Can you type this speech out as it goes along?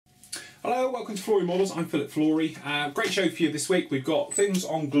Hello, welcome to Flory Models. I'm Flory. Great show for you this week. We've got things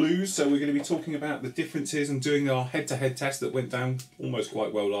on glues, so we're going to be talking about the differences and doing our head-to-head test that went down almost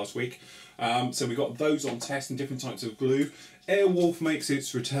quite well last week. So we've got those on test and different types of glue. Airwolf makes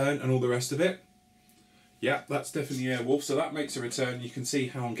its return and all the rest of it. Yeah, that's definitely Airwolf, so that makes a return. You can see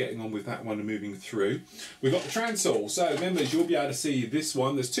how I'm getting on with that one and moving through. We've got the Transall, so members, you'll be able to see this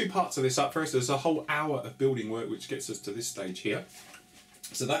one. There's two parts of this up. First, there's a whole hour of building work, which gets us to this stage here.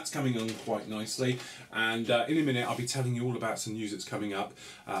 So that's coming on quite nicely, and in a minute I'll be telling you all about some news that's coming up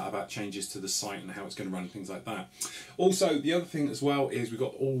about changes to the site and how it's going to run and things like that. Also, the other thing as well is we've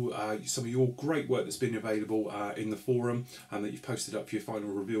got all some of your great work that's been available in the forum and that you've posted up for your final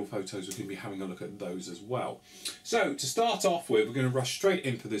reveal photos. We're going to be having a look at those as well. So to start off with, we're going to rush straight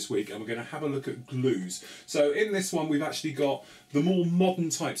in for this week and we're going to have a look at glues. So in this one we've actually got the more modern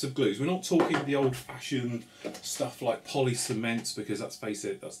types of glues. We're not talking the old-fashioned stuff like poly cement, because let's face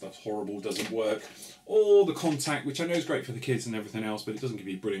it, that stuff's horrible, doesn't work, or the contact, which I know is great for the kids and everything else, but it doesn't give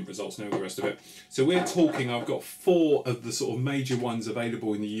you brilliant results and all the rest of it. So we're talking, I've got 4 of the sort of major ones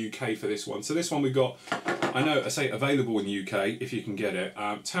available in the UK for this one. So this one we've got, I know I say available in the UK if you can get it,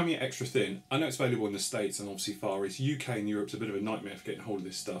 Tamiya Extra Thin. I know it's available in the States and obviously Far East. UK and Europe's a bit of a nightmare for getting hold of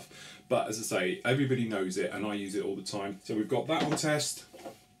this stuff, but as I say, everybody knows it and I use it all the time. So we've got that on test.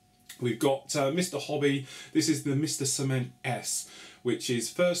 We've got Mr. Hobby. This is the Mr. Cement S, which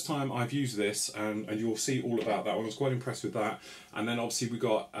is first time I've used this, and you'll see all about that one. I was quite impressed with that. And then obviously we've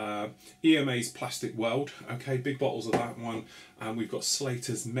got EMA's plastic weld, okay, big bottles of that one. And we've got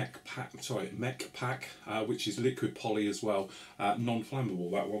Slater's Mech Pack, which is liquid poly as well, non-flammable,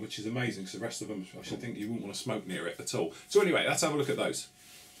 that one, which is amazing, because the rest of them, I should think you wouldn't want to smoke near it at all. So anyway, let's have a look at those.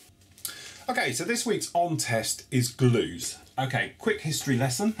 Okay, so this week's on test is glues. Okay, quick history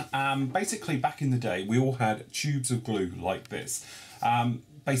lesson. Basically, back in the day, we all had tubes of glue like this.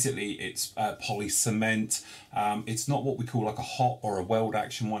 Basically, it's poly cement. It's not what we call like a hot or a weld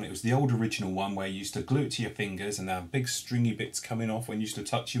action one. It was the old original one where you used to glue it to your fingers and have big stringy bits coming off when you used to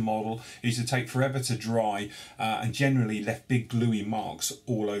touch your model. It used to take forever to dry and generally left big gluey marks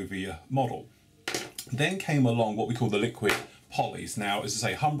all over your model. Then came along what we call the liquid polys. Now, as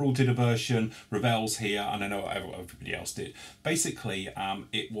I say, Humbrol did a version, Revell's here, and I know everybody else did. Basically,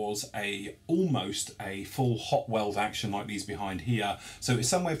 it was almost a full hot weld action like these behind here. So it's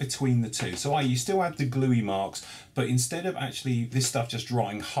somewhere between the two. So you still have the gluey marks, but instead of actually this stuff just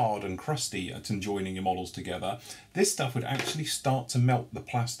drying hard and crusty and joining your models together, this stuff would actually start to melt the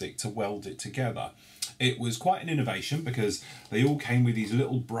plastic to weld it together. It was quite an innovation because they all came with these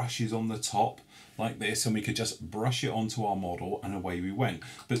little brushes on the top like this, and we could just brush it onto our model and away we went.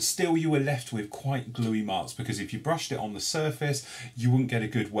 But still you were left with quite gluey marks, because if you brushed it on the surface you wouldn't get a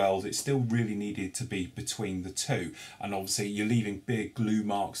good weld. It still really needed to be between the two, and obviously you're leaving big glue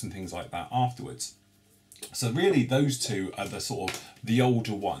marks and things like that afterwards. So really those two are the sort of the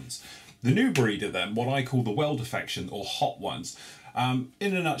older ones. The new breed of them, what I call the weld affection or hot ones.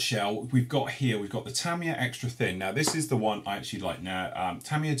 In a nutshell, we've got the Tamiya Extra Thin. Now this is the one I actually like. Now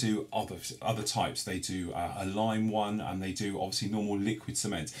Tamiya do other types. They do a lime one, and they do obviously normal liquid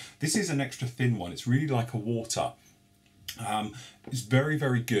cement. This is an extra thin one. It's really like a water. It's very,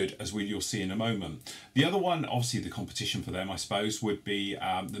 very good, as you'll see in a moment. The other one, obviously the competition for them, I suppose, would be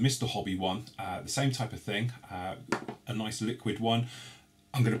the Mr. Hobby one. The same type of thing, a nice liquid one.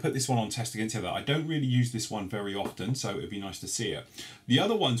 I'm going to put this one on test against the other. I don't really use this one very often, so it would be nice to see it. The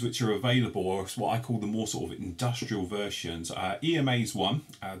other ones which are available are what I call the more sort of industrial versions. EMA's one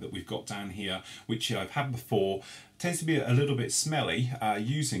that we've got down here, which I've had before, tends to be a little bit smelly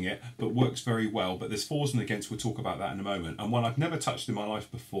using it, but works very well. But there's fors and against, we'll talk about that in a moment. And one I've never touched in my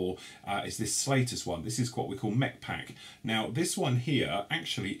life before is this Slater's one. This is what we call Mech Pack. Now this one here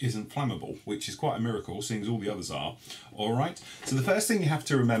actually isn't flammable, which is quite a miracle, seeing as all the others are. All right, so the first thing you have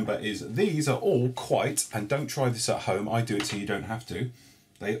to remember is these are all quite, and don't try this at home, I do it so you don't have to,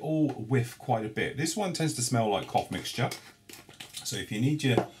 they all whiff quite a bit. This one tends to smell like cough mixture, so if you need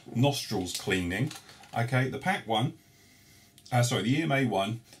your nostrils cleaning, okay, the pack one, the EMA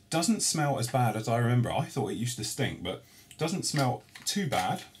one doesn't smell as bad as I remember. I thought it used to stink, but doesn't smell too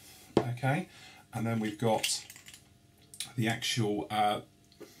bad, okay. And then we've got the actual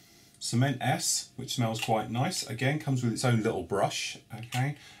Cement S, which smells quite nice. Again, comes with its own little brush,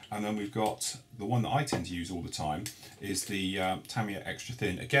 okay. And then we've got the one that I tend to use all the time is the Tamiya Extra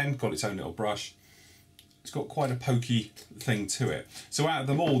Thin. Again, got its own little brush. It's got quite a pokey thing to it. So out of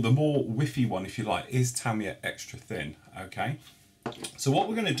them all, the more whiffy one, if you like, is Tamiya Extra Thin, okay. So what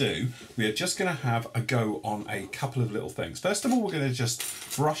we're going to do, we are just going to have a go on a couple of little things. First of all, we're going to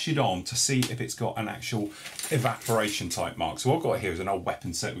just brush it on to see if it's got an actual evaporation type mark. So what I've got here is an old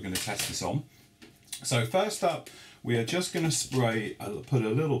weapon set we're going to test this on. So first up, we are just going to spray, put a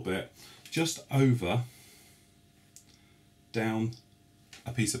little bit just over, down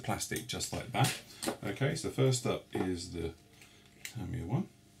a piece of plastic, just like that. Okay, so first up is the Tamiya one.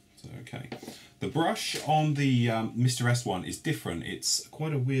 So, okay. The brush on the Mr. S one is different. It's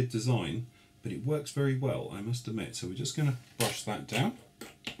quite a weird design, but it works very well, I must admit. So we're just going to brush that down.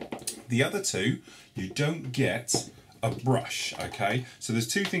 The other two, you don't get a brush, okay? So there's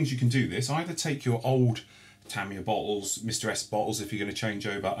two things you can do this. Either take your old Tamiya bottles, Mr. S bottles, if you're going to change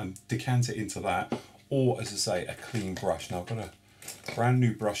over, and decant it into that, or, as I say, a clean brush. Now I've got a brand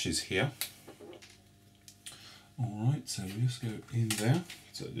new brushes here. Alright, so we just go in there,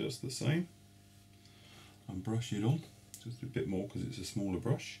 so just the same, and brush it on, just a bit more because it's a smaller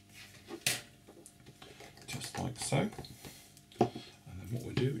brush, just like so. And then what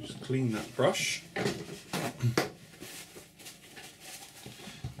we do, we just clean that brush, and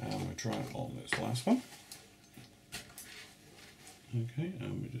we try it on this last one. Okay,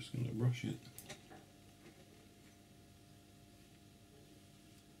 and we're just going to brush it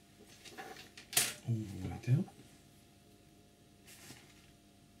all the way down.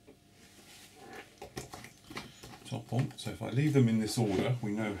 Top on. So if I leave them in this order,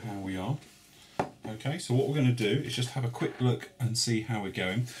 we know how we are. Okay, so what we're going to do is just have a quick look and see how we're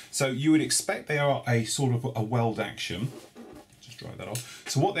going. So you would expect they are a sort of a weld action. Just dry that off.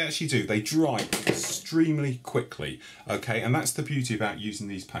 So what they actually do, they dry extremely quickly. Okay, and that's the beauty about using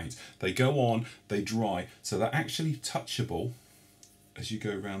these paints. They go on, they dry, so they're actually touchable as you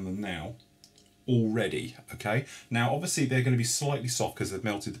go around them now. Already, okay? Now obviously they're going to be slightly soft because they've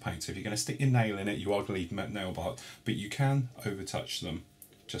melted the paint, so if you're going to stick your nail in it, you are going to leave nail bite, but you can over touch them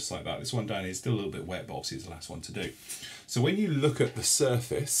just like that. This one down here is still a little bit wet, but obviously it's the last one to do. So when you look at the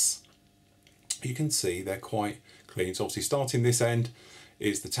surface, you can see they're quite clean. So obviously starting this end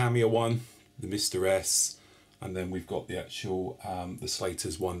is the Tamiya one, the Mr. S, and then we've got the actual the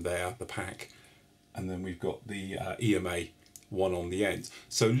Slater's one there, the pack, and then we've got the EMA one on the end.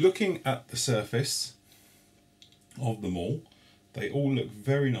 So looking at the surface of them all, they all look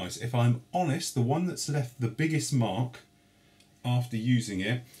very nice. If I'm honest, the one that's left the biggest mark after using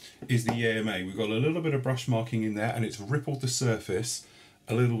it is the EMA. We've got a little bit of brush marking in there and it's rippled the surface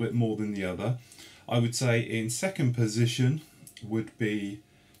a little bit more than the other. I would say in second position would be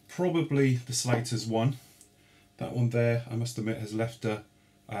probably the Slater's one. That one there, I must admit, has left a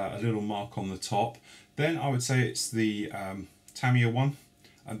little mark on the top. Then I would say it's the Tamiya one,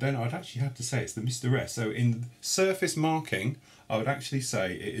 and then I'd actually have to say it's the Mr. S. So in surface marking, I would actually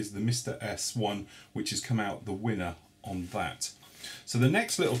say it is the Mr. S one which has come out the winner on that. So the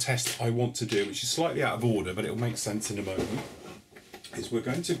next little test I want to do, which is slightly out of order but it'll make sense in a moment, is we're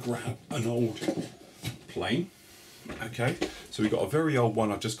going to grab an old plane. Okay, so we've got a very old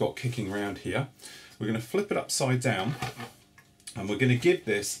one I've just got kicking around here. We're going to flip it upside down and we're going to give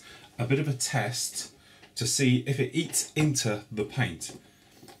this a bit of a test to see if it eats into the paint.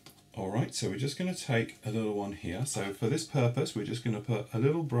 Alright, so we're just going to take a little one here. So for this purpose, we're just going to put a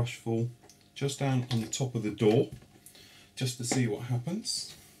little brush full just down on the top of the door, just to see what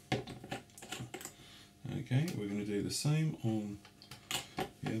happens. Okay, we're going to do the same on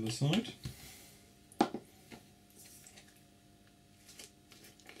the other side.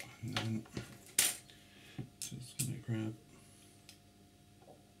 And then just going to grab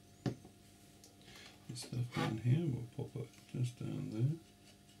this stuff down here, we'll pop it just down there.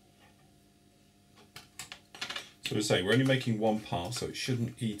 So as I say, we're only making one pass, so it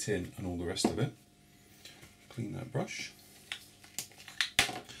shouldn't eat in and all the rest of it. Clean that brush.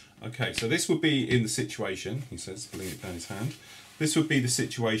 Okay, so this would be in the situation, he says, pulling it down his hand, this would be the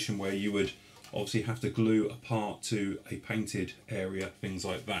situation where you would obviously have to glue a part to a painted area, things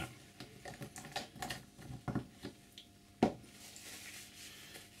like that.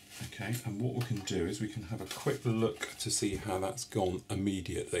 Okay, and what we can do is we can have a quick look to see how that's gone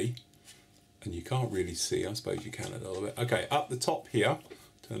immediately. And you can't really see, I suppose you can a little bit. Okay, up the top here,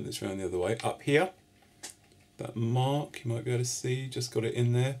 turn this around the other way, up here, that mark, you might be able to see, just got it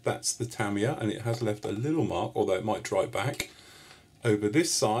in there, that's the Tamiya, and it has left a little mark, although it might dry back. Over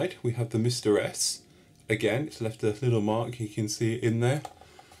this side, we have the Mr. S. Again, it's left a little mark, you can see it in there.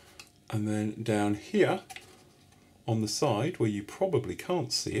 And then down here, on the side, where you probably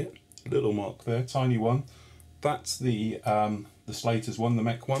can't see it, little mark there, tiny one, that's the Slater's one, the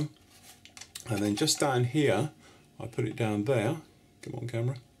mech one. And then just down here, I put it down there, come on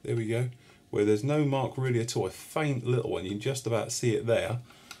camera, there we go, where there's no mark really at all, a faint little one, you can just about see it there.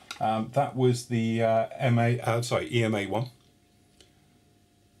 That was the EMA one.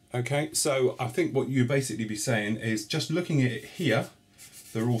 Okay, so I think what you basically be saying is, just looking at it here,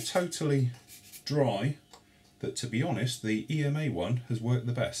 they're all totally dry, that to be honest, the EMA one has worked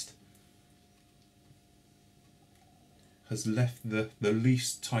the best. Has left the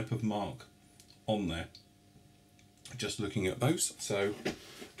least type of mark on there. Just looking at those. So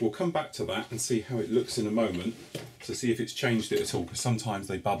we'll come back to that and see how it looks in a moment, to see if it's changed it at all, because sometimes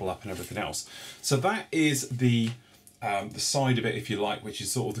they bubble up and everything else. So that is the side of it, if you like, which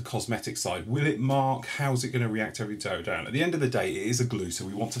is sort of the cosmetic side. Will it mark? How's it going to react every day down? At the end of the day, it is a glue, so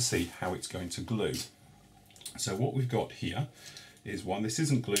we want to see how it's going to glue. So what we've got here is one. This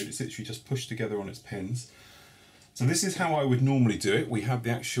isn't glued, it's literally just pushed together on its pins. So this is how I would normally do it. We have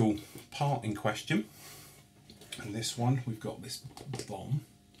the actual part in question, and this one, we've got this bomb.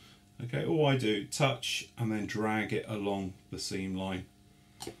 Okay, all I do, touch and then drag it along the seam line.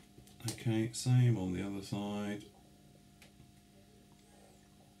 Okay, same on the other side.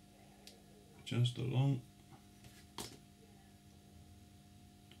 Just along.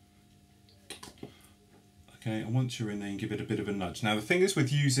 Okay, and once you're in there, you give it a bit of a nudge. Now the thing is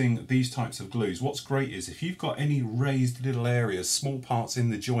with using these types of glues, what's great is if you've got any raised little areas, small parts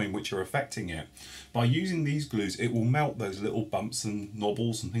in the join which are affecting it, by using these glues it will melt those little bumps and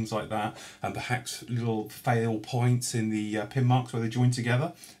knobbles and things like that, and perhaps little fail points in the pin marks where they join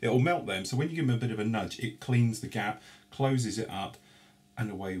together. It will melt them, so when you give them a bit of a nudge, it cleans the gap, closes it up, and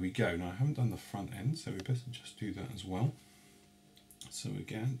away we go. Now I haven't done the front end, so we better just do that as well. So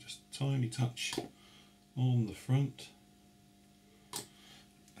again, just a tiny touch on the front.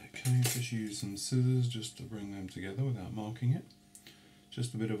 Okay, just use some scissors just to bring them together without marking it.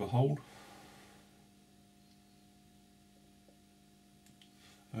 Just a bit of a hold.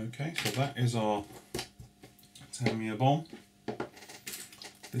 Okay, so that is our Tamiya bomb.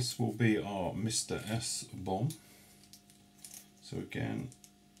 This will be our Mr. S bomb. So again,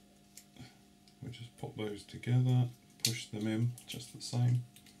 we'll just pop those together, push them in just the same.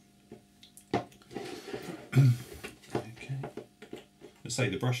 Okay. Let's say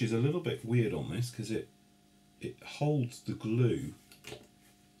the brush is a little bit weird on this because it holds the glue,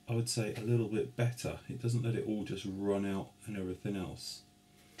 I would say, a little bit better. It doesn't let it all just run out and everything else.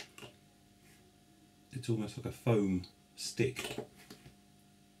 It's almost like a foam stick.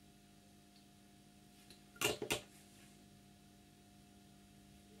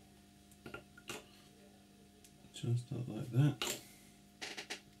 Just like that.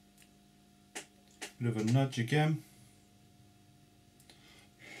 Bit of a nudge again.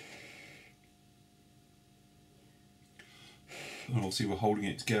 And obviously we're holding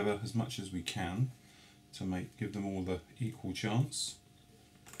it together as much as we can to give them all the equal chance.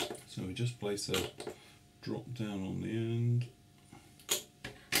 So we just place a drop down on the end.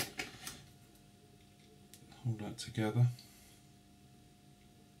 Hold that together.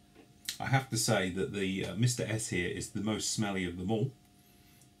 I have to say that the Mr. S here is the most smelly of them all.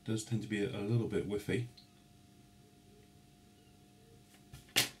 Does tend to be a little bit whiffy.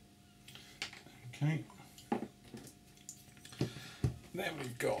 Okay. Then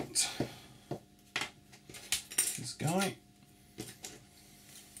we've got this guy.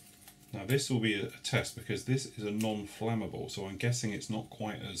 Now this will be a test because this is a non-flammable, so I'm guessing it's not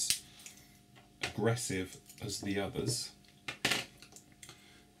quite as aggressive as the others.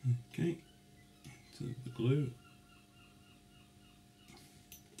 Okay, to the glue.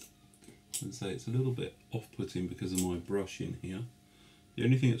 I'd say it's a little bit off-putting because of my brush in here. The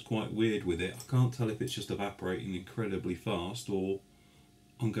only thing that's quite weird with it, I can't tell if it's just evaporating incredibly fast or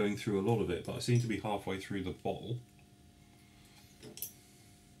I'm going through a lot of it, but I seem to be halfway through the bottle.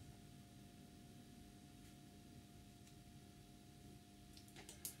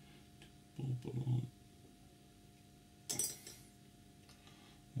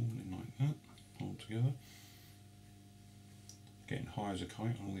 Hold it like that, hold together. Getting high as a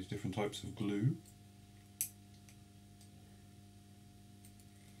kite on all these different types of glue.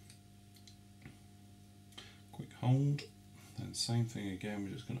 Quick hold, then same thing again,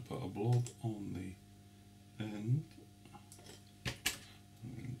 we're just going to put a blob on the end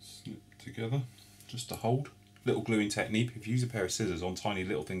and snip together just to hold. Little gluing technique, if you use a pair of scissors on tiny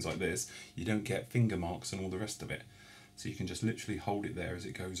little things like this, you don't get finger marks and all the rest of it. So you can just literally hold it there as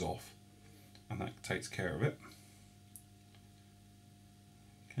it goes off and that takes care of it.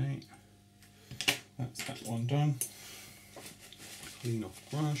 Okay, that's that one done. Clean off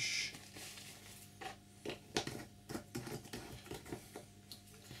brush.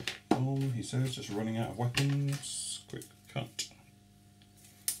 He says just running out of weapons. Quick cut.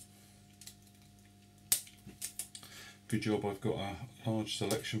 good job I've got a large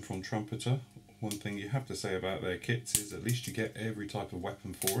selection from Trumpeter. One thing you have to say about their kits is at least you get every type of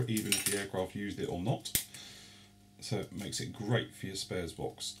weapon for it, even if the aircraft used it or not. So it makes it great for your spares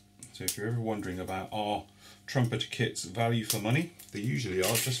box. So if you're ever wondering about are Trumpeter kits value for money, they usually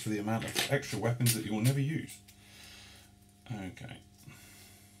are, just for the amount of extra weapons that you'll never use. Okay.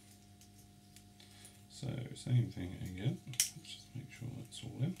 So same thing again. Let's just make sure that's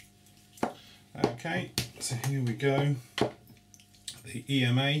all in. Okay, so here we go. The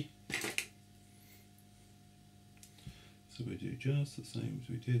EMA. So we do just the same as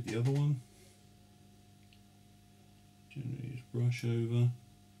we did the other one. Generally just brush over.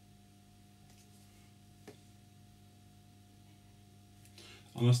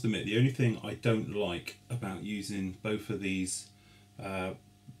 I must admit, the only thing I don't like about using both of these, the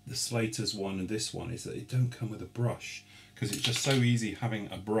Slater's one and this one, is that it don't come with a brush, because it's just so easy having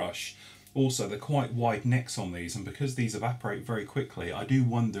a brush. Also, they're quite wide necks on these, and because these evaporate very quickly, I do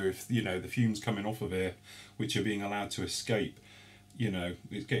wonder if, you know, the fumes coming off of here, which are being allowed to escape, you know,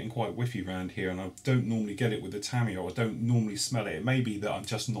 it's getting quite whiffy around here, and I don't normally get it with the Tamiya, or I don't normally smell it. It may be that I'm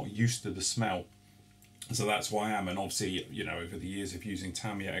just not used to the smell. So that's why I am, and obviously, you know, over the years of using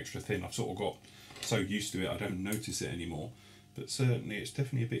Tamiya extra thin, I've sort of got so used to it I don't notice it anymore. But certainly it's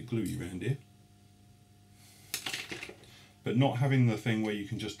definitely a bit gluey around here. But not having the thing where you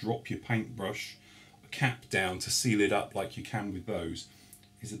can just drop your paintbrush cap down to seal it up like you can with those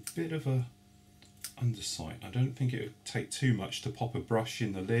is a bit of a undersight. I don't think it would take too much to pop a brush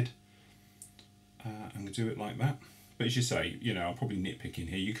in the lid and do it like that. But as you say, you know, I'm probably nitpicking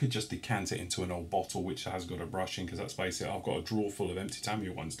here. You could just decant it into an old bottle which has got a brush in, because that's basically, I've got a drawer full of empty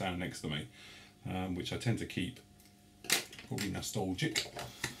Tamiya ones down next to me, which I tend to keep. Probably nostalgic.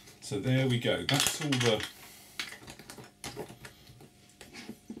 So there we go. That's all the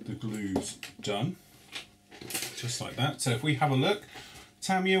glues done. Just like that. So if we have a look,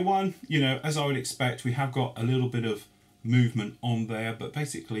 Tamiya one, you know, as I would expect, we have got a little bit of movement on there, but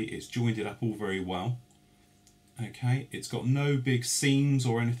basically it's joined it up all very well. Okay, it's got no big seams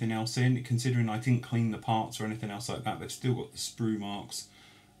or anything else in, considering I didn't clean the parts or anything else like that. They've still got the sprue marks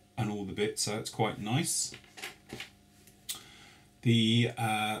and all the bits, so it's quite nice. The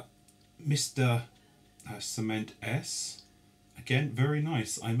Mr. Cement S, again, very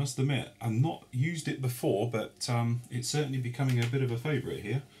nice, I must admit. I've not used it before, but it's certainly becoming a bit of a favourite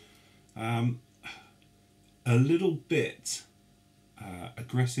here. A little bit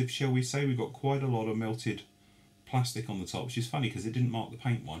aggressive, shall we say. We've got quite a lot of melted plastic on the top, which is funny because it didn't mark the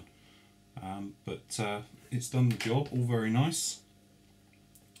paint one, but it's done the job, all very nice.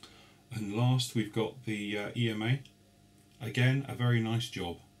 And last we've got the EMA, again a very nice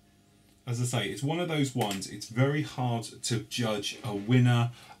job. As I say, it's one of those ones, it's very hard to judge a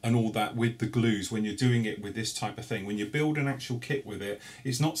winner and all that with the glues when you're doing it with this type of thing. When you build an actual kit with it,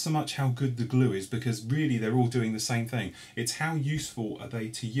 it's not so much how good the glue is, because really they're all doing the same thing. It's how useful are they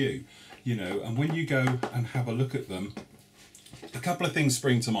to you. You know, and when you go and have a look at them, a couple of things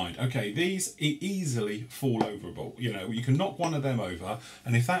spring to mind. Okay, these easily fall overable. You know, you can knock one of them over,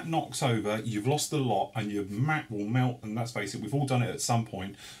 and if that knocks over, you've lost a lot, and your mat will melt, and that's basic. We've all done it at some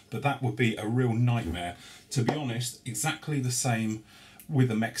point, but that would be a real nightmare. To be honest, exactly the same with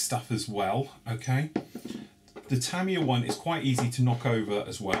the mech stuff as well, okay? The Tamiya one is quite easy to knock over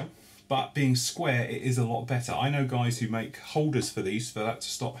as well. But being square, it is a lot better. I know guys who make holders for these for that to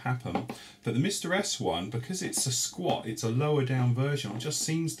stop happen. But the Mr. S one, because it's a squat, it's a lower down version, it just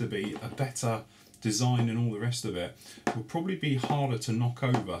seems to be a better design and all the rest of it. It will probably be harder to knock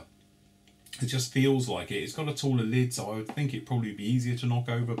over. It just feels like it. It's got a taller lid, so I would think it'd probably be easier to knock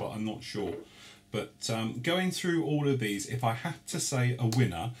over, but I'm not sure. But going through all of these, if I had to say a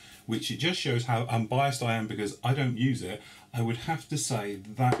winner, which it just shows how unbiased I am because I don't use it, I would have to say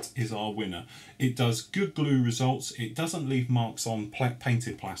that is our winner. It does good glue results. It doesn't leave marks on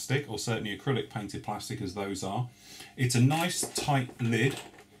painted plastic, or certainly acrylic painted plastic as those are. It's a nice tight lid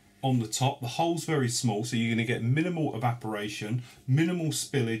on the top. The hole's very small, so you're going to get minimal evaporation, minimal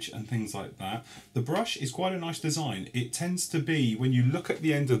spillage and things like that. The brush is quite a nice design. It tends to be, when you look at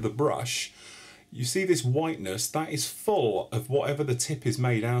the end of the brush, you see this whiteness, that is full of whatever the tip is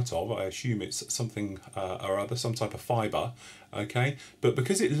made out of. I assume it's something or other, some type of fibre, okay? But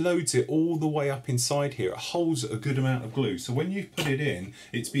because it loads it all the way up inside here, it holds a good amount of glue. So when you put it in,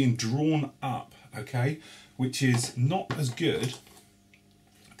 it's being drawn up, okay? Which is not as good.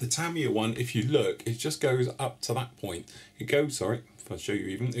 The Tamiya one, if you look, it just goes up to that point. It goes, sorry, if I show you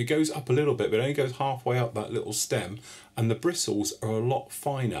even, it goes up a little bit, but it only goes halfway up that little stem, and the bristles are a lot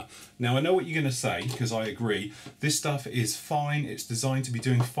finer. Now I know what you're going to say, because I agree, this stuff is fine, it's designed to be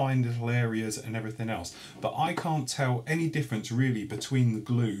doing fine little areas and everything else, but I can't tell any difference really between the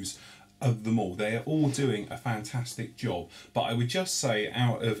glues of them all. They are all doing a fantastic job, but I would just say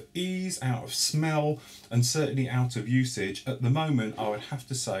out of ease, out of smell, and certainly out of usage, at the moment I would have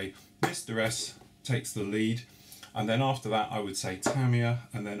to say Mr. S takes the lead, and then after that I would say Tamiya,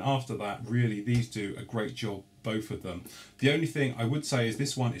 and then after that really these do a great job, both of them. The only thing I would say is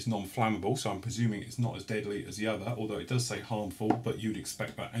this one is non-flammable, so I'm presuming it's not as deadly as the other, although it does say harmful, but you'd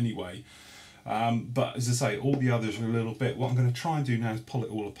expect that anyway. But as I say, all the others are a little bit. What I'm going to try and do now is pull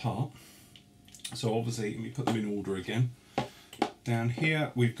it all apart. So obviously, let me put them in order again. Down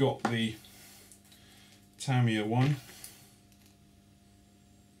here we've got the Tamiya one.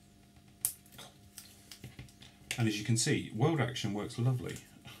 And as you can see, weld action works lovely.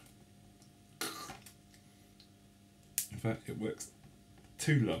 In fact, it works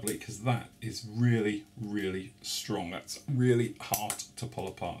too lovely, because that is really, really strong. That's really hard to pull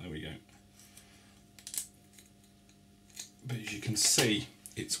apart. There we go. But as you can see,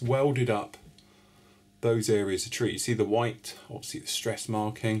 it's welded up those areas of tree. You see the white, obviously the stress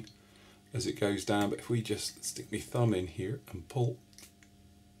marking as it goes down, but if we just stick my thumb in here and pull,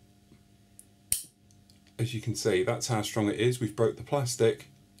 as you can see, that's how strong it is. We've broke the plastic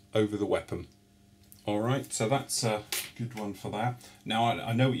over the weapon. Alright, so that's a good one for that. Now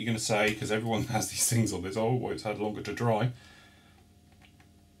I know what you're going to say, because everyone has these things on this. Oh, well, it's had longer to dry.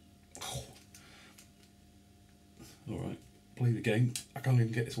 Oh. Alright, play the game. I can't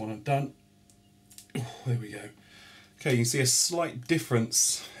even get this one undone. Oh, there we go. Okay, you can see a slight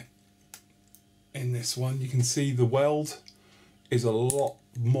difference in this one. You can see the weld is a lot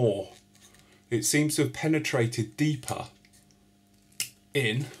more. It seems to have penetrated deeper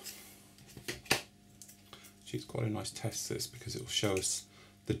in. It's quite a nice test, this, because it will show us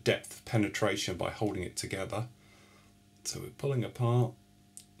the depth of penetration by holding it together. So we're pulling apart,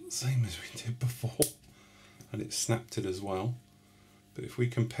 same as we did before, and it snapped it as well. But if we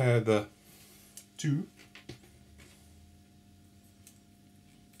compare the two,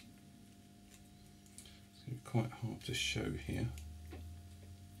 it's quite hard to show here.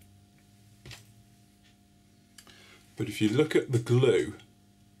 But if you look at the glue,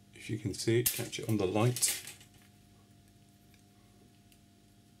 if you can see it, catch it on the light.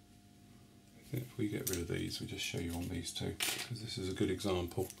 If we get rid of these, we just show you on these two, because this is a good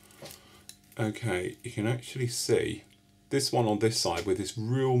example. Okay, you can actually see this one on this side with this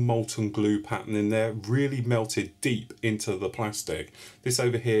real molten glue pattern in there, really melted deep into the plastic. This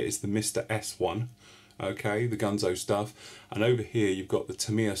over here is the Mr. S one, okay, the Gunzo stuff, and over here you've got the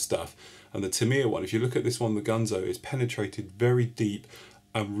Tamiya stuff. And the Tamiya one, if you look at this one, the Gunzo, it's penetrated very deep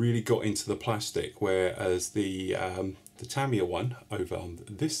and really got into the plastic, whereas the Tamiya one over on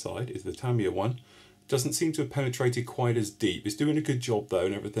this side is the Tamiya one. Doesn't seem to have penetrated quite as deep. It's doing a good job though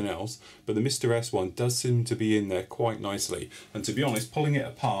and everything else, but the Mr. S one does seem to be in there quite nicely. And to be honest, pulling it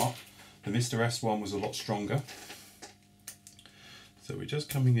apart, the Mr. S one was a lot stronger. So we're just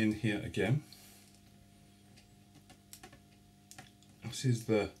coming in here again. This is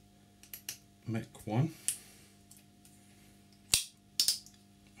the Mech one.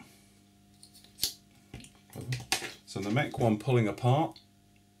 So the Mech one pulling apart.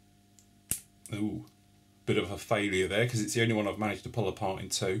 Ooh, bit of a failure there, because it's the only one I've managed to pull apart in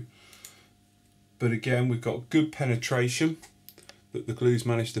two. But again, we've got good penetration, that the glue's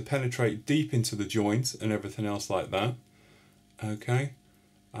managed to penetrate deep into the joints and everything else like that. Okay,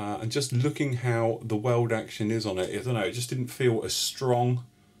 and just looking how the weld action is on it, I don't know, it just didn't feel as strong.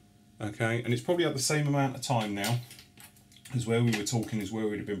 Okay, and it's probably had the same amount of time now as where we were talking, as where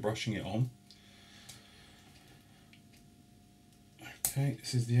we'd have been brushing it on. Okay,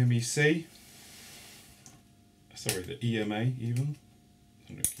 this is the MEC. Sorry, the EMA even.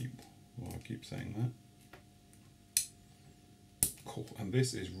 I'm going to keep, well, I keep saying that. Cool, and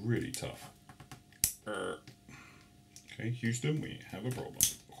this is really tough. Okay, Houston, we have a problem.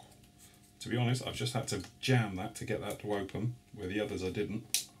 To be honest, I've just had to jam that to get that to open, where the others I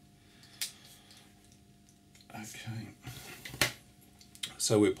didn't. Okay.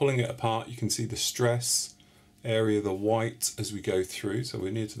 So we're pulling it apart. You can see the stress area, the white, as we go through. So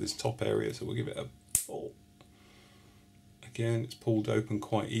we're near to this top area, so we'll give it a pull. Again, it's pulled open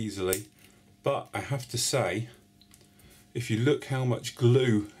quite easily. But I have to say, if you look how much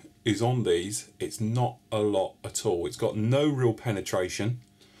glue is on these, it's not a lot at all. It's got no real penetration.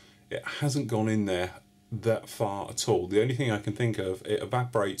 It hasn't gone in there that far at all. The only thing I can think of, it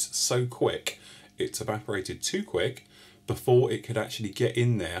evaporates so quick. It's evaporated too quick, before it could actually get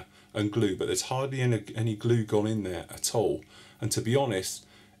in there and glue, but there's hardly any glue gone in there at all. And to be honest,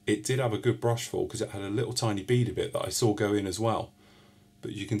 it did have a good brush fall because it had a little tiny bead bit that I saw go in as well.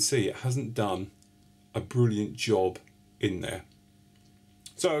 But you can see it hasn't done a brilliant job in there.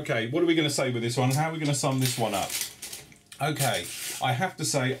 So, okay, what are we going to say with this one? How are we going to sum this one up? Okay, I have to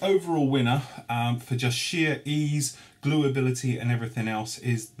say overall winner for just sheer ease, gluability and everything else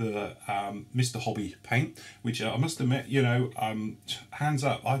is the Mr. Hobby paint, which I must admit, you know, hands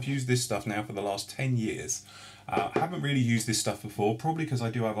up, I've used this stuff now for the last 10 years. I haven't really used this stuff before, probably because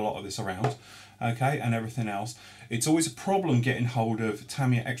I do have a lot of this around, okay, and everything else. It's always a problem getting hold of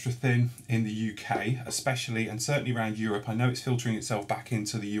Tamiya Extra Thin in the UK, especially, and certainly around Europe. I know it's filtering itself back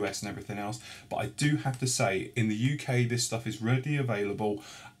into the US and everything else, but I do have to say, in the UK, this stuff is readily available,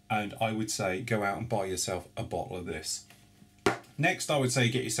 and I would say go out and buy yourself a bottle of this. Next, I would say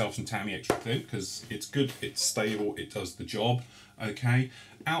get yourself some Tamiya Extra Thin, because it's good, it's stable, it does the job, okay.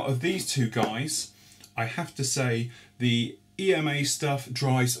 Out of these two guys, I have to say the EMA stuff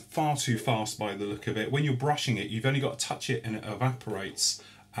dries far too fast by the look of it. When you're brushing it, you've only got to touch it and it evaporates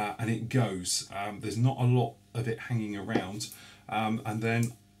and it goes. There's not a lot of it hanging around. And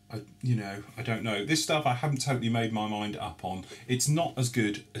then, you know, I don't know. This stuff I haven't totally made my mind up on. It's not as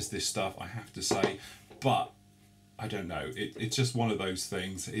good as this stuff, I have to say, but I don't know. It's just one of those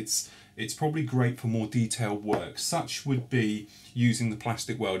things. It's probably great for more detailed work. Such would be using the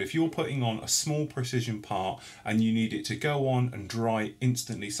plastic weld. If you're putting on a small precision part and you need it to go on and dry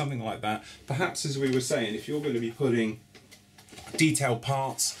instantly, something like that. Perhaps, as we were saying, if you're going to be putting detailed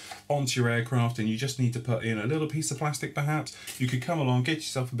parts onto your aircraft and you just need to put in a little piece of plastic, perhaps, you could come along, get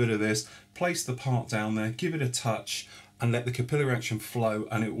yourself a bit of this, place the part down there, give it a touch, and let the capillary action flow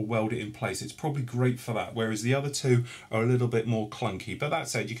and it will weld it in place. It's probably great for that, whereas the other two are a little bit more clunky. But that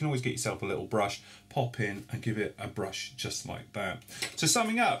said, you can always get yourself a little brush, pop in and give it a brush just like that. So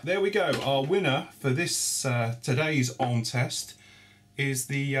summing up, there we go. Our winner for this today's on test is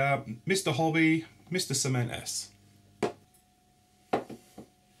the Mr. Hobby Mr. Cement S.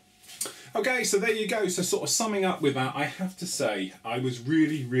 Okay, so there you go. So sort of summing up with that, I have to say I was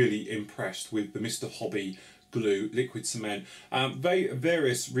really impressed with the Mr. Hobby glue liquid cement.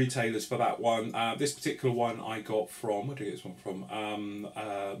 Various retailers for that one. This particular one I got from, where did I get this one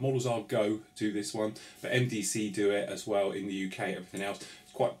from? Models Are Go do this one, but MDC do it as well in the UK. Everything else,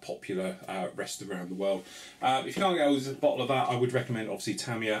 it's quite popular rest around the world. If you can't get a bottle of that, I would recommend obviously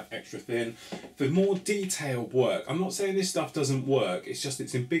Tamiya Extra Thin. For more detailed work, I'm not saying this stuff doesn't work, it's just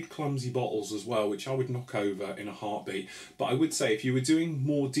it's in big clumsy bottles as well, which I would knock over in a heartbeat. But I would say if you were doing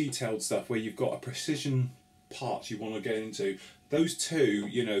more detailed stuff where you've got a precision parts you want to get into, those two,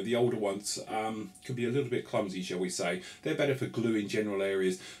 you know, the older ones could be a little bit clumsy, shall we say. They're better for gluing general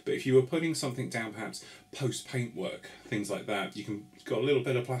areas, but if you were putting something down, perhaps post paint work, things like that, you can got a little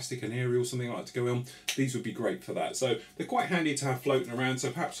bit of plastic and aerial, something like that to go on, these would be great for that. So they're quite handy to have floating around.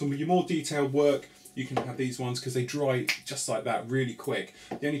 So perhaps some of your more detailed work, you can have these ones because they dry just like that really quick.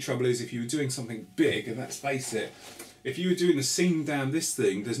 The only trouble is if you were doing something big, and let's face it, if you were doing the seam down this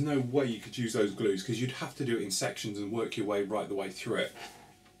thing, there's no way you could use those glues because you'd have to do it in sections and work your way right the way through it.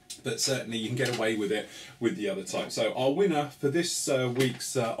 But certainly you can get away with it with the other type. So our winner for this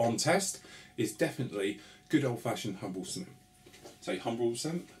week's on test is definitely good old-fashioned Humble Cement. Say Humble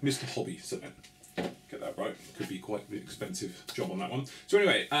Cement, Mr. Hobby Cement. Get that right. Could be quite an expensive job on that one. So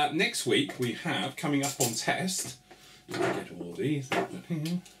anyway, next week we have coming up on test. Get all these.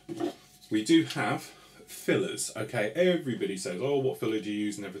 We do have fillers. Okay, everybody says, oh, what filler do you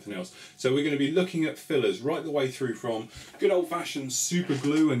use and everything else. So we're going to be looking at fillers right the way through from good old-fashioned super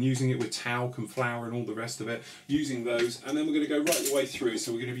glue and using it with talc and flour and all the rest of it, using those, and then we're going to go right the way through.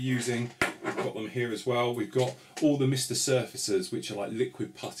 So we're going to be using, we've got them here as well, we've got all the Mr. Surfacers, which are like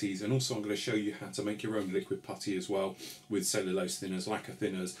liquid putties, and also I'm going to show you how to make your own liquid putty as well with cellulose thinners, lacquer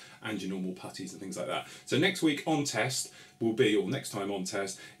thinners and your normal putties and things like that. So next week on test will be, or next time on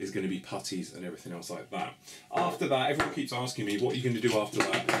test, is going to be putties and everything else like that. After that, everyone keeps asking me, what are you going to do after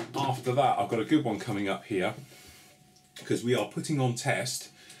that? After that, I've got a good one coming up here, because we are putting on test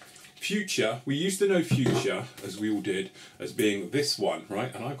Future. We used to know Future, as we all did, as being this one,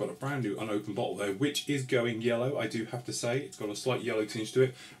 right? And I've got a brand new unopened bottle there, which is going yellow, I do have to say. It's got a slight yellow tinge to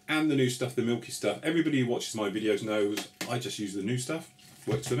it. And the new stuff, the milky stuff. Everybody who watches my videos knows I just use the new stuff.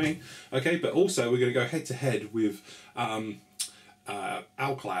 Works for me. Okay, but also we're going to go head to head with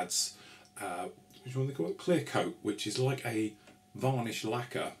Alclad's, which one they call it? Clear Coat, which is like a varnish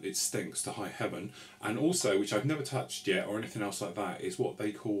lacquer. It stinks to high heaven. And also, which I've never touched yet or anything else like that, is what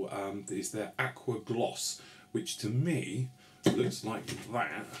they call is their Aqua Gloss, which to me looks like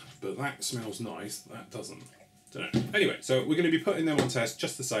that, but that smells nice, that doesn't. Don't know. Anyway, so we're going to be putting them on test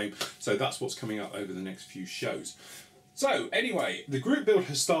just the same. So that's what's coming up over the next few shows. So anyway, the group build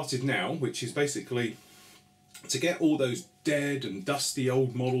has started now, which is basically to get all those dead and dusty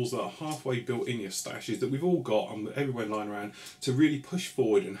old models that are halfway built in your stashes that we've all got and everywhere lying around, to really push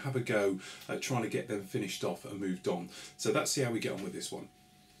forward and have a go at trying to get them finished off and moved on. So let's see how we get on with this one.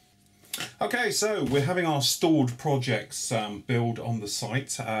 Okay, so we're having our stored projects build on the site,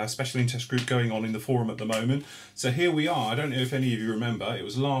 special interest group going on in the forum at the moment. So here we are. I don't know if any of you remember, it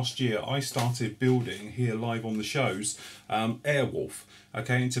was last year I started building here live on the shows Airwolf.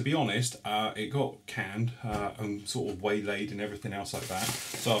 Okay, and to be honest, it got canned and sort of waylaid and everything else like that.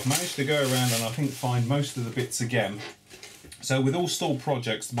 So I've managed to go around and I think find most of the bits again. So with all stored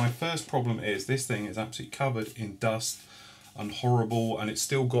projects, my first problem is this thing is absolutely covered in dust and horrible, and it's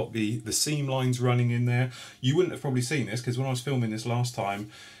still got the seam lines running in there. You wouldn't have probably seen this because when I was filming this last time,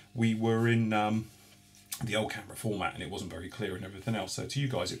 we were in the old camera format and it wasn't very clear and everything else. So to you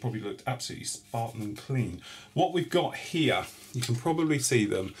guys, it probably looked absolutely spartan and clean. What we've got here, you can probably see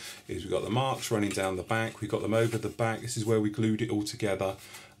them, is we've got the marks running down the back. We've got them over the back. This is where we glued it all together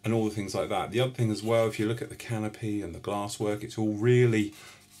and all the things like that. The other thing as well, if you look at the canopy and the glasswork, it's all really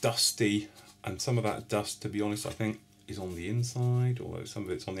dusty, and some of that dust, to be honest, I think is on the inside, although some of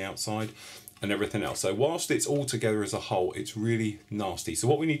it's on the outside and everything else. So whilst it's all together as a whole, it's really nasty. So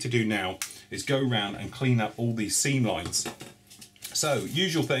what we need to do now is go around and clean up all these seam lines. So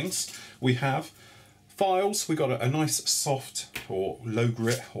usual things, we have files. We've got a nice soft or low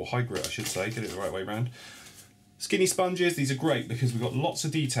grit or high grit, I should say, get it the right way around. Skinny sponges, these are great because we've got lots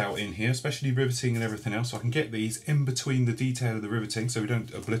of detail in here, especially riveting and everything else. So I can get these in between the detail of the riveting so we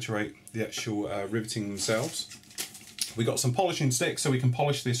don't obliterate the actual riveting themselves. We got some polishing sticks so we can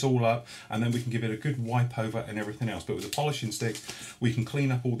polish this all up, and then we can give it a good wipe over and everything else. But with a polishing stick, we can clean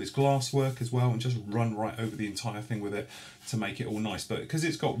up all this glass work as well and just run right over the entire thing with it to make it all nice. But because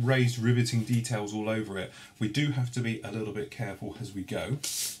it's got raised riveting details all over it, we do have to be a little bit careful as we go.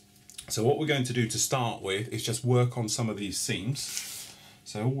 So what we're going to do to start with is just work on some of these seams.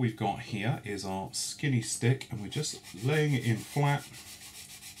 So all we've got here is our skinny stick, and we're just laying it in flat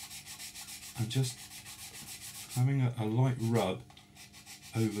and just having a light rub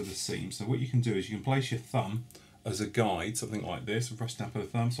over the seam. So what you can do is you can place your thumb as a guide, something like this, and press down with the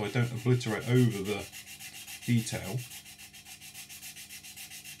thumb so I don't obliterate over the detail.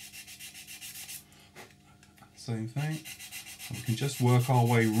 Same thing. And we can just work our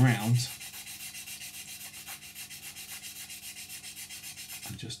way round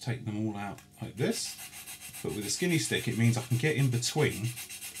and just take them all out like this. But with a skinny stick, it means I can get in between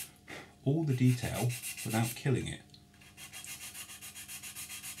all the detail without killing it.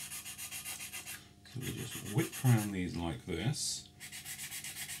 So we just whip around these like this.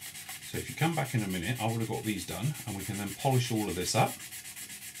 So if you come back in a minute, I would have got these done, and we can then polish all of this up.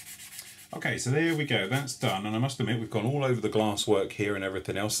 Okay, so there we go, that's done, and I must admit we've gone all over the glass work here and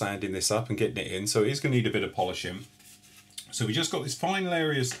everything else, sanding this up and getting it in, so it is going to need a bit of polishing. So we just got these final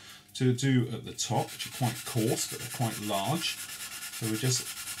areas to do at the top, which are quite coarse, but they're quite large. So we're just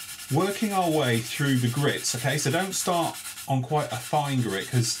working our way through the grits, okay? So don't start on quite a fine grit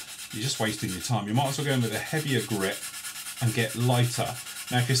because you're just wasting your time. You might as well go in with a heavier grit and get lighter.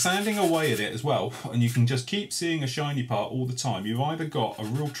 Now if you're sanding away at it as well, and you can just keep seeing a shiny part all the time, you've either got a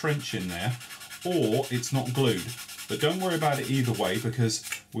real trench in there or it's not glued. But don't worry about it either way, because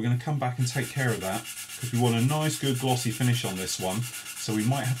we're going to come back and take care of that, because we want a nice good glossy finish on this one. So we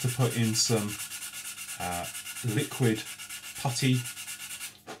might have to put in some liquid putty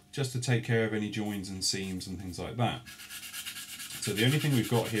just to take care of any joins and seams and things like that. So the only thing we've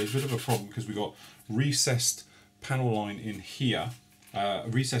got here is a bit of a problem because we've got recessed panel line in here,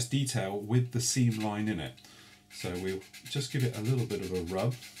 recessed detail with the seam line in it. So we'll just give it a little bit of a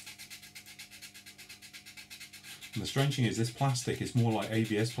rub. And the strange thing is this plastic is more like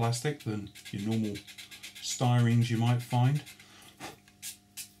ABS plastic than your normal styrenes you might find.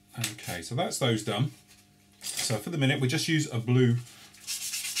 Okay, so that's those done. So for the minute we just use a blue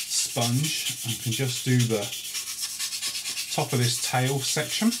sponge and can just do the top of this tail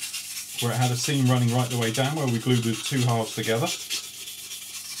section where it had a seam running right the way down, where we glued the two halves together.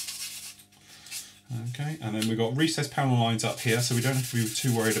 Okay, and then we've got recessed panel lines up here, so we don't have to be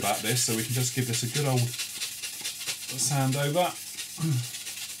too worried about this, so we can just give this a good old sand over.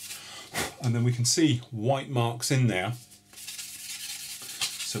 And then we can see white marks in there,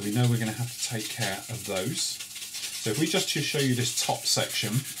 so we know we're going to have to take care of those. So if we just show you this top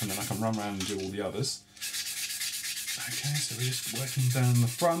section, and then I can run around and do all the others. Okay, so we're just working down the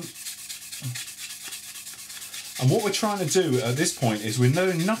front. And what we're trying to do at this point is we're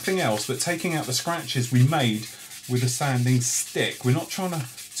doing nothing else but taking out the scratches we made with a sanding stick. We're not trying to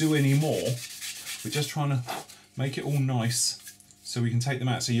do any more. We're just trying to make it all nice so we can take them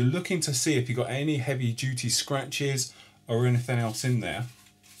out. So you're looking to see if you've got any heavy duty scratches or anything else in there.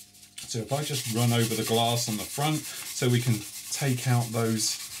 So if I just run over the glass on the front so we can take out those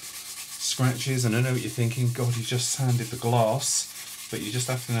scratches, and I know what you're thinking, God, you just sanded the glass, but you just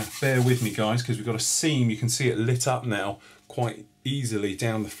have to bear with me, guys, because we've got a seam. You can see it lit up now quite easily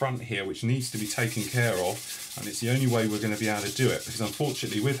down the front here, which needs to be taken care of, and it's the only way we're going to be able to do it, because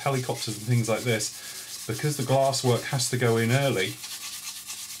unfortunately with helicopters and things like this, because the glass work has to go in early,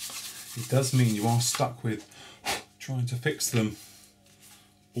 it does mean you are stuck with trying to fix them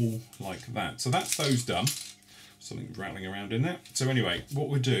all like that. So that's those done. Something rattling around in there. So anyway, what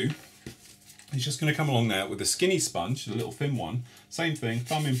we'll do is just going to come along now with a skinny sponge, a little thin one, same thing,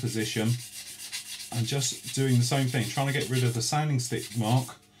 thumb in position, and just doing the same thing, trying to get rid of the sanding stick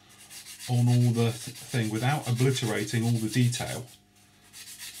mark on all the thing without obliterating all the detail.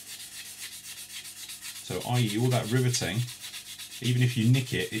 So i.e. all that riveting, even if you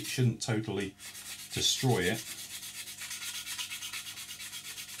nick it, it shouldn't totally destroy it.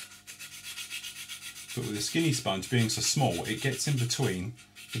 But with a skinny sponge being so small, it gets in between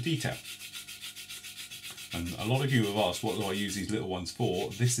the detail. And a lot of you have asked, what do I use these little ones for?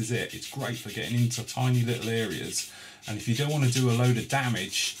 This is it. It's great for getting into tiny little areas. And if you don't want to do a load of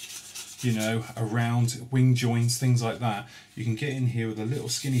damage, you know, around wing joints, things like that, you can get in here with a little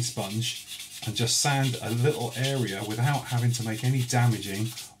skinny sponge and just sand a little area without having to make any damaging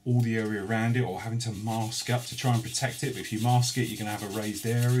all the area around it, or having to mask up to try and protect it. But if you mask it, you're going to have a raised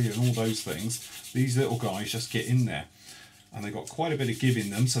area and all those things. These little guys just get in there, and they've got quite a bit of give in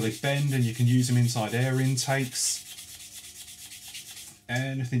them, so they bend, and you can use them inside air intakes,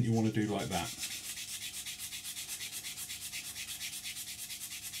 anything you want to do like that.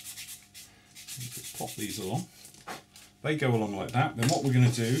 Pop these along. They go along like that. Then what we're going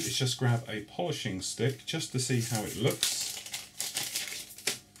to do is just grab a polishing stick just to see how it looks.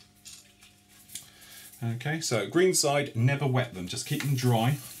 Okay, so green side, never wet them, just keep them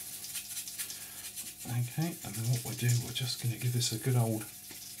dry. Okay, and then what we'll do, we're just going to give this a good old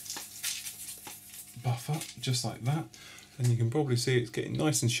buffer, just like that. And you can probably see it's getting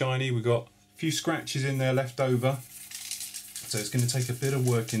nice and shiny. We've got a few scratches in there left over, so it's going to take a bit of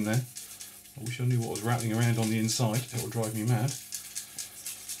work in there. I wish I knew what was rattling around on the inside, it will drive me mad.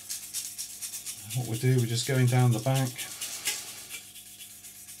 And what we'll do, we're just going down the back,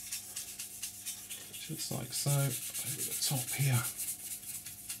 just like so, over the top here.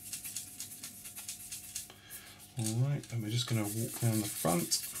 Alright, and we're just going to walk down the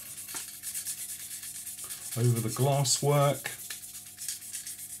front, over the glass work.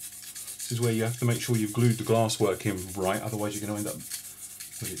 This is where you have to make sure you've glued the glass work in right, otherwise you're going to end up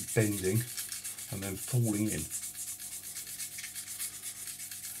with it bending and then falling in.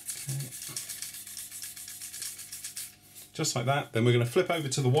 Okay. Just like that. Then we're going to flip over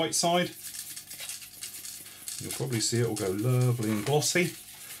to the white side. You'll probably see it will go lovely and glossy,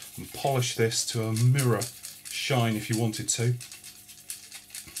 and polish this to a mirror shine if you wanted to.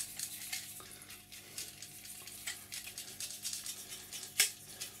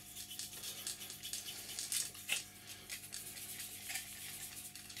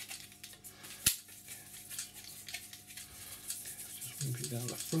 Just move it down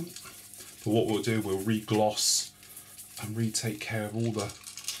the front. But what we'll do, we'll re-gloss and retake care of all the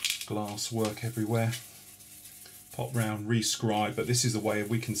glass work everywhere. Pop round, re-scribe, but this is the way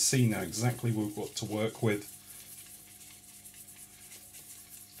we can see now exactly what we've got to work with.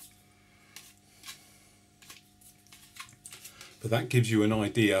 But that gives you an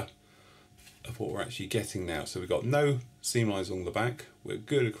idea of what we're actually getting now. So we've got no seam lines along the back, we're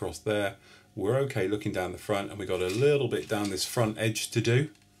good across there, we're okay looking down the front, and we've got a little bit down this front edge to do.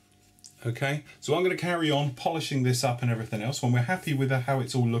 Okay, so I'm going to carry on polishing this up and everything else. When we're happy with how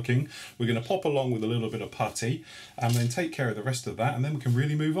it's all looking, we're going to pop along with a little bit of putty and then take care of the rest of that, and then we can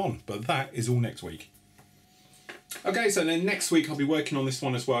really move on. But that is all next week. Okay, so then next week I'll be working on this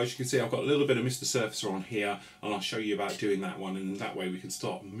one as well. As you can see, I've got a little bit of Mr. Surfacer on here, and I'll show you about doing that one, and that way we can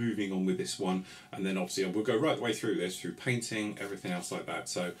start moving on with this one. And then obviously we'll go right the way through this, through painting, everything else like that.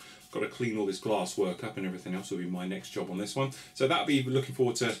 So I've got to clean all this glass work up, and everything else will be my next job on this one. So that'll be looking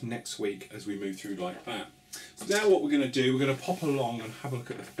forward to next week as we move through like that. So now what we're going to do, we're going to pop along and have a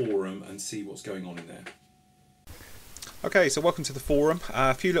look at the forum and see what's going on in there. Okay, so welcome to the forum.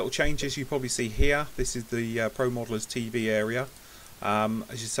 A few little changes you probably see here. This is the Pro Modelers TV area.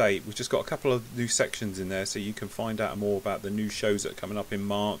 As you say, we've just got a couple of new sections in there, so you can find out more about the new shows that are coming up in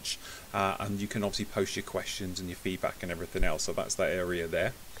March, and you can obviously post your questions and your feedback and everything else. So that's that area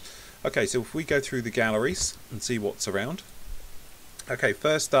there. Okay, so if we go through the galleries and see what's around. Okay,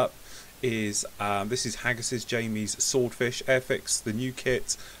 first up is this is Haggis's Jamie's Swordfish Airfix, the new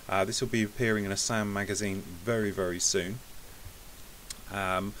kit. This will be appearing in a Sam magazine very soon.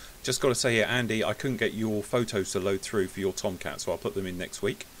 Just got to say here, Andy, I couldn't get your photos to load through for your Tomcat, so I'll put them in next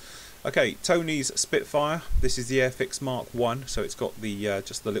week. Okay, Tony's Spitfire. This is the Airfix Mark 1, so it's got the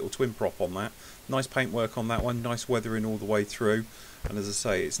just the little twin prop on that. Nice paintwork on that one, nice weathering all the way through. And as I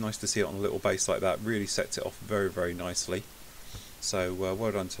say, it's nice to see it on a little base like that. Really sets it off very nicely. So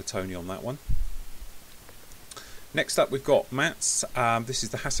well done to Tony on that one. Next up we've got Matt's. This is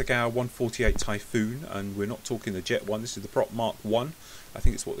the Hasegawa 148 Typhoon, and we're not talking the jet one. This is the prop Mark 1. I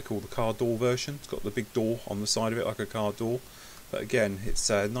think it's what they call the car door version. It's got the big door on the side of it like a car door. But again, it's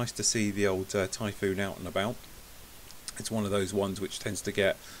nice to see the old Typhoon out and about. It's one of those ones which tends to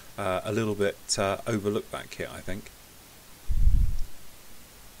get a little bit overlooked, that kit, I think.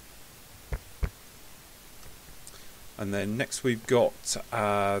 And then next we've got,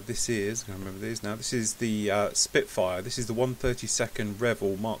 this is, I can't remember this now, this is the Spitfire. This is the 132nd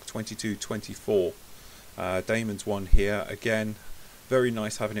Revel Mark 22-24. Damon's one here. Again, very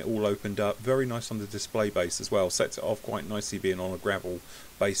nice having it all opened up. Very nice on the display base as well. Sets it off quite nicely being on a gravel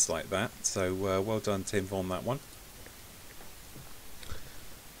base like that. So well done, Tim, on that one.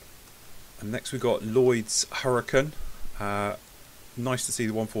 And next we've got Lloyd's Hurricane. Nice to see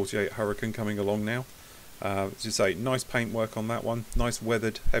the 148 Hurricane coming along now. As you say, nice paintwork on that one, nice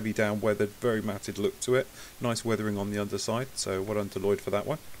weathered, heavy down weathered, very matted look to it, nice weathering on the underside, so well done to Lloyd for that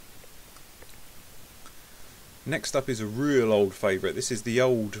one. Next up is a real old favourite. This is the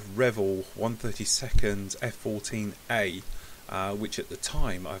old Revel 132nd F14A, which at the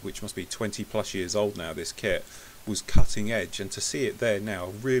time, which must be 20 plus years old now, this kit, was cutting edge, and to see it there now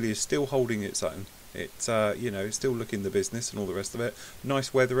really is still holding its own. It's you know, still looking the business and all the rest of it.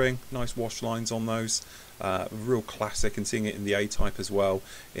 Nice weathering, nice wash lines on those. Real classic, and seeing it in the A-type as well,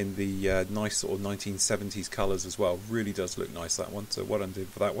 in the nice sort of 1970s colours as well. Really does look nice, that one. So well done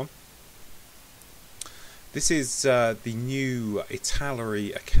for that one. This is the new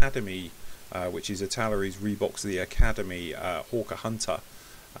Italeri Academy, which is Italeri's Reeboks the Academy Hawker Hunter.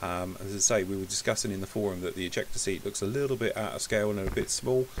 As I say, we were discussing in the forum that the ejector seat looks a little bit out of scale and a bit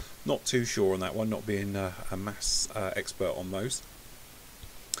small. Not too sure on that one, not being a mass expert on those.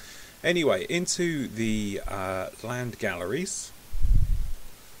 Anyway, into the land galleries.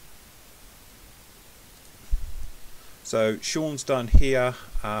 So Sean's done here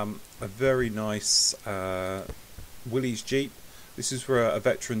a very nice Willys Jeep. This is for a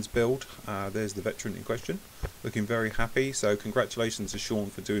veteran's build. There's the veteran in question, looking very happy. So congratulations to Sean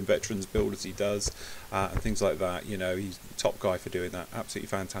for doing veterans build as he does, and things like that. You know, he's the top guy for doing that. Absolutely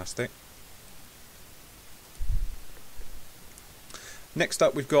fantastic. Next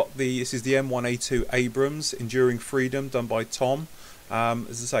up, we've got this is the M1A2 Abrams Enduring Freedom, done by Tom.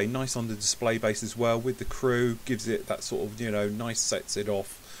 As I say, nice on the display base as well with the crew. Gives it that sort of, you know, nice, sets it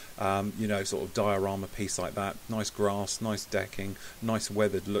off. You know, sort of diorama piece like that. Nice grass, nice decking, nice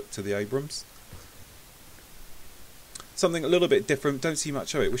weathered look to the Abrams. Something a little bit different, don't see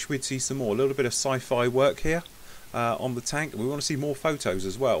much of it, wish we'd see some more. A little bit of sci-fi work here on the tank. We want to see more photos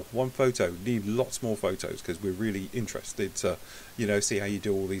as well. One photo, need lots more photos because we're really interested to, you know, see how you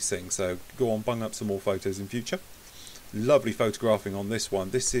do all these things. So go on, bung up some more photos in future. Lovely photographing on this one.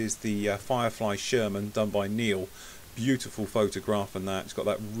 This is the Firefly Sherman done by Neil. Beautiful photograph and that. It's got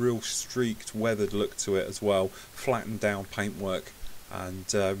that real streaked, weathered look to it as well. Flattened down paintwork,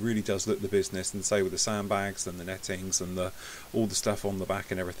 and really does look the business. And say with the sandbags and the nettings and all the stuff on the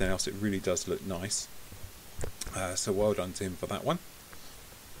back and everything else, it really does look nice. So well done to him for that one.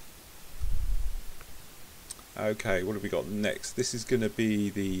 Okay, what have we got next? This is going to be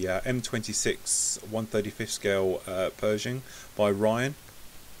the M26 135th scale Pershing by Ryan.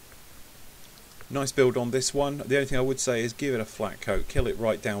 Nice build on this one. The only thing I would say is give it a flat coat, kill it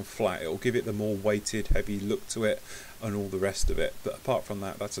right down flat. It'll give it the more weighted, heavy look to it and all the rest of it. But apart from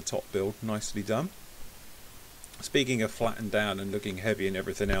that, that's a top build, nicely done. Speaking of flattened down and looking heavy and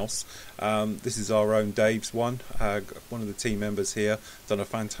everything else, this is our own Dave's one. One of the team members here done a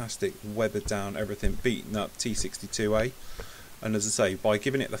fantastic weathered down, everything beaten up T62A. And as I say, by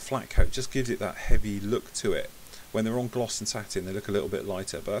giving it the flat coat, just gives it that heavy look to it. When they're on gloss and satin, they look a little bit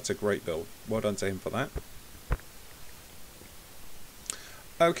lighter, but that's a great build. Well done to him for that.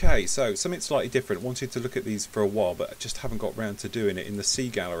 Okay, so something slightly different. Wanted to look at these for a while, but just haven't got round to doing it in the C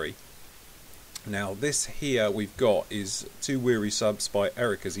gallery. Now, this here we've got is 2 Weary subs by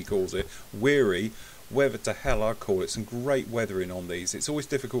Eric, as he calls it. Weary, weather to hell, I call it. Some great weathering on these. It's always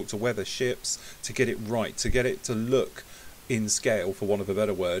difficult to weather ships, to get it right, to get it to look in scale, for want of a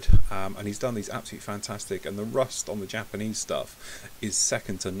better word, and he's done these absolutely fantastic, and the rust on the Japanese stuff is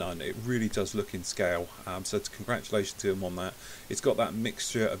second to none. It really does look in scale, so congratulations to him on that. It's got that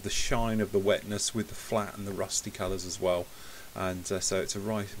mixture of the shine of the wetness with the flat and the rusty colours as well, and so it's a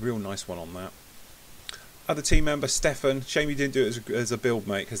real nice one on that. Other team member Stefan, shame you didn't do it as a build,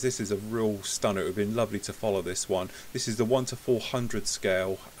 mate, because this is a real stunner. It would have been lovely to follow this one. This is the 1:400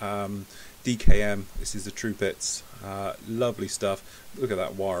 scale DKM. This is the True Bits. Lovely stuff. Look at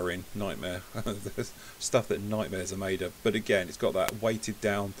that wiring, nightmare. Stuff that nightmares are made of. But again, it's got that weighted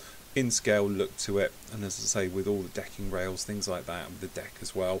down in scale look to it, and as I say, with all the decking rails, things like that, and with the deck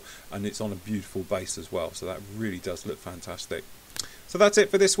as well, and it's on a beautiful base as well, so that really does look fantastic. So that's it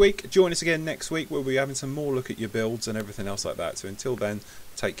for this week. Join us again next week, where we'll be having some more look at your builds and everything else like that. So until then,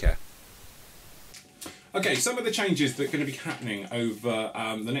 take care. Okay, some of the changes that are going to be happening over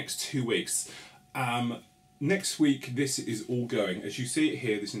the next 2 weeks. Next week, this is all going. As you see it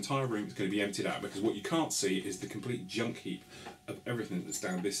here, this entire room is going to be emptied out, because what you can't see is the complete junk heap of everything that's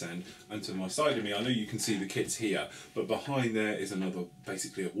down this end. And to my side of me, I know you can see the kits here, but behind there is another,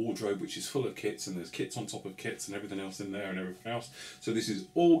 basically a wardrobe, which is full of kits, and there's kits on top of kits and everything else in there and everything else. So this is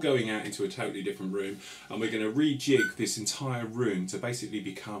all going out into a totally different room, and we're going to rejig this entire room to basically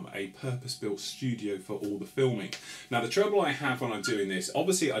become a purpose-built studio for all the filming. Now, the trouble I have when I'm doing this,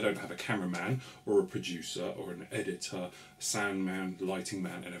 obviously I don't have a cameraman or a producer or an editor, sound man, lighting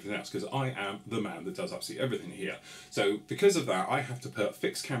man and everything else, because I am the man that does absolutely everything here. So because of that, I have to put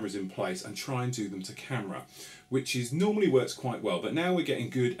fixed cameras in place and try and do them to camera, which is normally works quite well, but now we're getting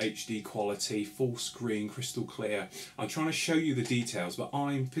good HD quality, full screen, crystal clear. I'm trying to show you the details, but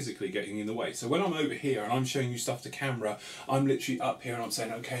I'm physically getting in the way. So when I'm over here and I'm showing you stuff to camera, I'm literally up here and I'm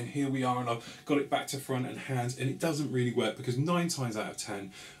saying, okay, and here we are, and I've got it back to front and hands, and it doesn't really work, because 9 times out of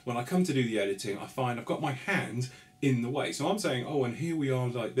 10, when I come to do the editing, I find I've got my hand in the way. So I'm saying, oh, and here we are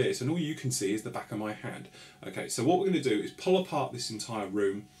like this, and all you can see is the back of my hand. Okay, so what we're going to do is pull apart this entire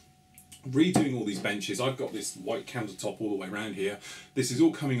room, redoing all these benches. I've got this white countertop all the way around here. This is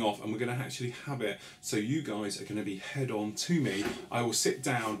all coming off, and we're going to actually have it so you guys are going to be head on to me. I will sit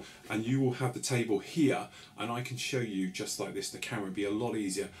down and you will have the table here, and I can show you just like this. The camera will be a lot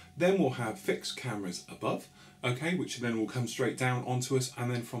easier. Then we'll have fixed cameras above, okay, which then will come straight down onto us,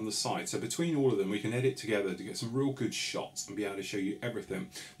 and then from the side. So between all of them, we can edit together to get some real good shots and be able to show you everything.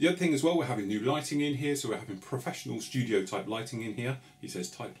 The other thing as well, we're having new lighting in here, so we're having professional studio type lighting in here. He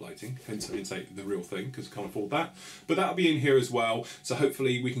says type lighting, hence I didn't say the real thing, because I can't afford that. But that'll be in here as well, so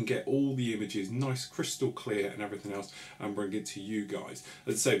hopefully we can get all the images nice, crystal clear and everything else, and bring it to you guys.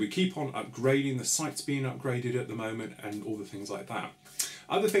 As I say, we keep on upgrading, the site's being upgraded at the moment, and all the things like that.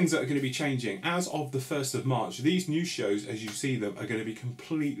 Other things that are going to be changing, as of the 1st of March, these new shows, as you see them, are going to be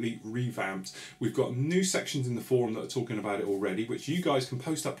completely revamped. We've got new sections in the forum that are talking about it already, which you guys can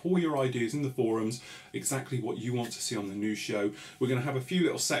post up all your ideas in the forums, exactly what you want to see on the new show. We're going to have a few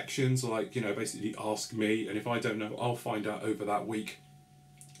little sections, like, you know, basically ask me, and if I don't know, I'll find out over that week.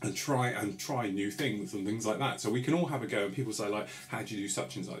 And try new things and things like that. So we can all have a go, and people say, like, how do you do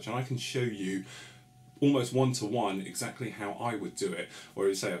such and such? And I can show you almost one-to-one exactly how I would do it. Or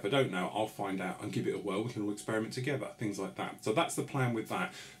you say, if I don't know, I'll find out and give it a whirl. We can all experiment together, things like that. So that's the plan with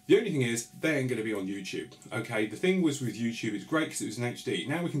that. The only thing is, they ain't going to be on YouTube. Okay, the thing was with YouTube, it's great because it was in HD.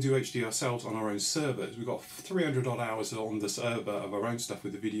 Now we can do HD ourselves on our own servers. We've got 300 odd hours on the server of our own stuff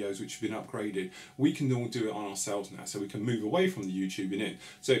with the videos which have been upgraded. We can all do it on ourselves now, so we can move away from the YouTube and in.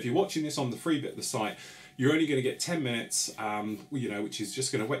 So if you're watching this on the free bit of the site, you're only going to get 10 minutes, you know, which is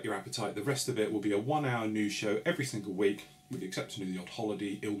just going to whet your appetite. The rest of it will be a 1-hour news show every single week, with the exception of the odd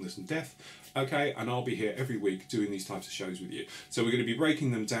holiday, illness and death. Okay, and I'll be here every week doing these types of shows with you. So we're going to be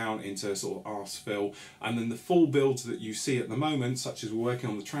breaking them down into sort of arse fill, and then the full builds that you see at the moment, such as we're working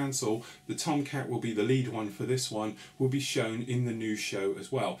on the Transall, the Tomcat will be the lead one for this one, will be shown in the new show as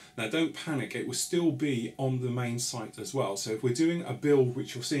well. Now don't panic, it will still be on the main site as well. So if we're doing a build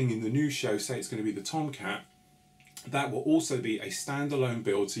which you're seeing in the new show, say it's going to be the Tomcat, that will also be a standalone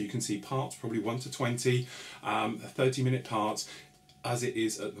build, so you can see parts, probably 1 to 20, 30-minute parts, as it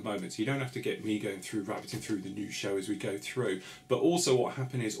is at the moment. So you don't have to get me going through, rabbiting through the new show as we go through. But also what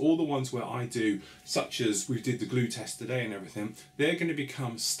happened is, all the ones where I do, such as we did the glue test today and everything, they're going to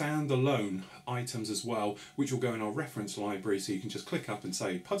become standalone items as well, which will go in our reference library, so you can just click up and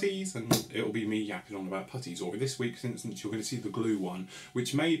say putties, and it'll be me yapping on about putties. Or in this week's instance, you're going to see the glue one,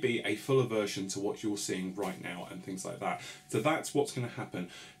 which may be a fuller version to what you're seeing right now and things like that. So that's what's going to happen.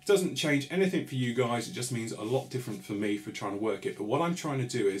 It doesn't change anything for you guys, it just means a lot different for me for trying to work it. But what I'm trying to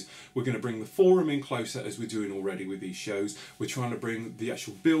do is we're going to bring the forum in closer, as we're doing already with these shows. We're trying to bring the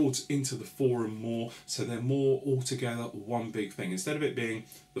actual builds into the forum more, so they're more all together one big thing. Instead of it being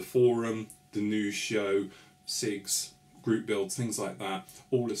the forum, the news show, SIGs, group builds, things like that,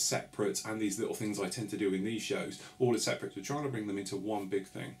 all as separate, and these little things I tend to do in these shows, all as separate. We're trying to bring them into one big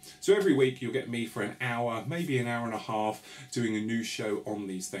thing. So every week you'll get me for an hour, maybe an hour and a half, doing a news show on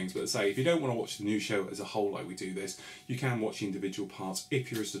these things. But say, if you don't want to watch the news show as a whole like we do this, you can watch individual parts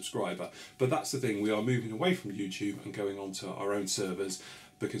if you're a subscriber. But that's the thing, we are moving away from YouTube and going on to our own servers,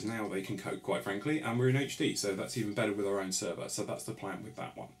 because now they can cope, quite frankly, and we're in HD, so that's even better with our own server. So that's the plan with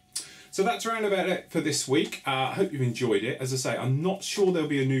that one. So that's around about it for this week. I hope you've enjoyed it. As I say, I'm not sure there'll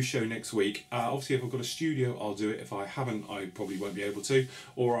be a new show next week. Obviously, if I've got a studio, I'll do it. If I haven't, I probably won't be able to.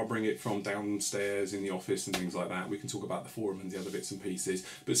 Or I'll bring it from downstairs in the office and things like that. We can talk about the forum and the other bits and pieces.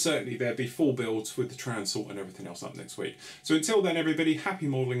 But certainly there'll be full builds with the transalt and everything else up next week. So until then, everybody, happy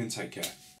modelling and take care.